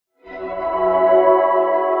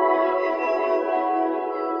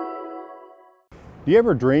Do you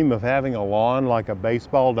ever dream of having a lawn like a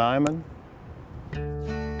baseball diamond?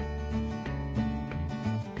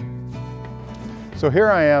 So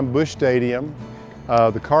here I am, Busch Stadium.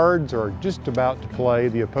 The Cards are just about to play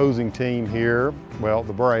the opposing team here, well,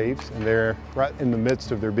 the Braves, and they're right in the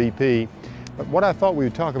midst of their BP. But what I thought we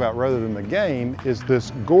would talk about rather than the game is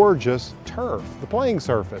this gorgeous turf, the playing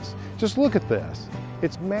surface. Just look at this.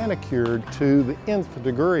 It's manicured to the nth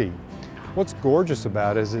degree. What's gorgeous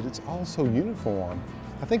about it is that it's also uniform.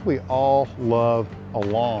 I think we all love a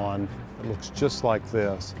lawn that looks just like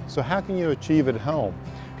this. So how can you achieve it at home?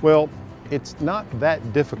 Well, it's not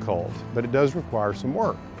that difficult, but it does require some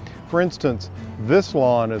work. For instance, this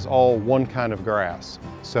lawn is all one kind of grass.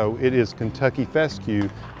 So it is Kentucky fescue,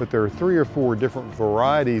 but there are 3 or 4 different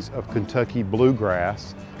varieties of Kentucky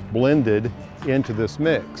bluegrass blended into this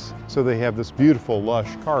mix. So they have this beautiful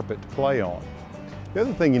lush carpet to play on. The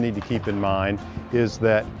other thing you need to keep in mind is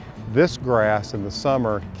that this grass in the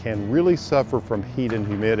summer can really suffer from heat and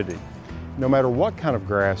humidity. No matter what kind of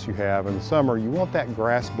grass you have in the summer, you want that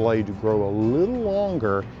grass blade to grow a little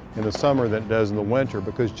longer in the summer than it does in the winter,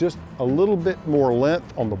 because just a little bit more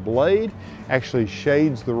length on the blade actually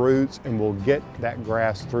shades the roots and will get that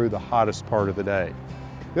grass through the hottest part of the day.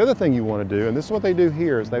 The other thing you want to do, and this is what they do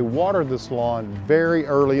here, is they water this lawn very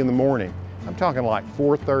early in the morning. I'm talking like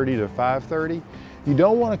 4:30 to 5:30. You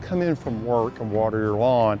don't want to come in from work and water your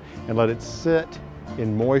lawn and let it sit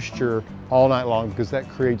in moisture all night long, because that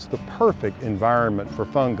creates the perfect environment for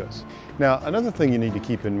fungus. Now, another thing you need to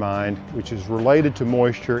keep in mind, which is related to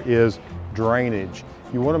moisture, is drainage.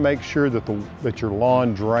 You want to make sure that your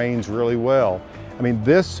lawn drains really well. I mean,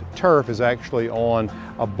 this turf is actually on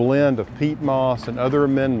a blend of peat moss and other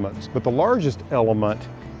amendments, but the largest element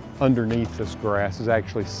underneath this grass is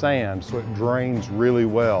actually sand, so it drains really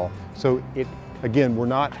well. So again, we're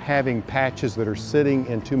not having patches that are sitting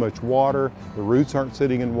in too much water, the roots aren't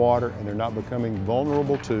sitting in water, and they're not becoming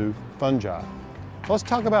vulnerable to fungi. Let's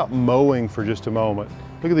talk about mowing for just a moment.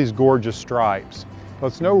 Look at these gorgeous stripes. Well,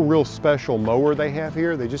 it's no real special mower they have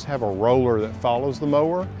here, they just have a roller that follows the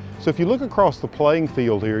mower. So if you look across the playing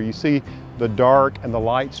field here, you see the dark and the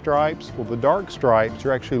light stripes. Well, the dark stripes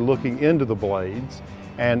are actually looking into the blades,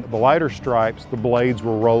 and the lighter stripes, the blades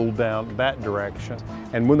will roll down that direction.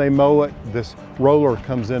 And when they mow it, this roller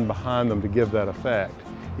comes in behind them to give that effect.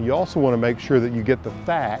 You also want to make sure that you get the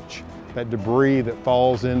thatch, that debris that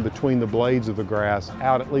falls in between the blades of the grass,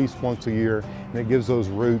 out at least once a year, and it gives those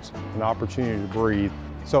roots an opportunity to breathe.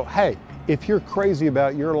 So hey, if you're crazy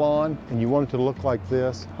about your lawn and you want it to look like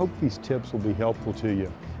this, hope these tips will be helpful to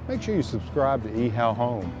you. Make sure you subscribe to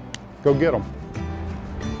ehowhome. Go get them.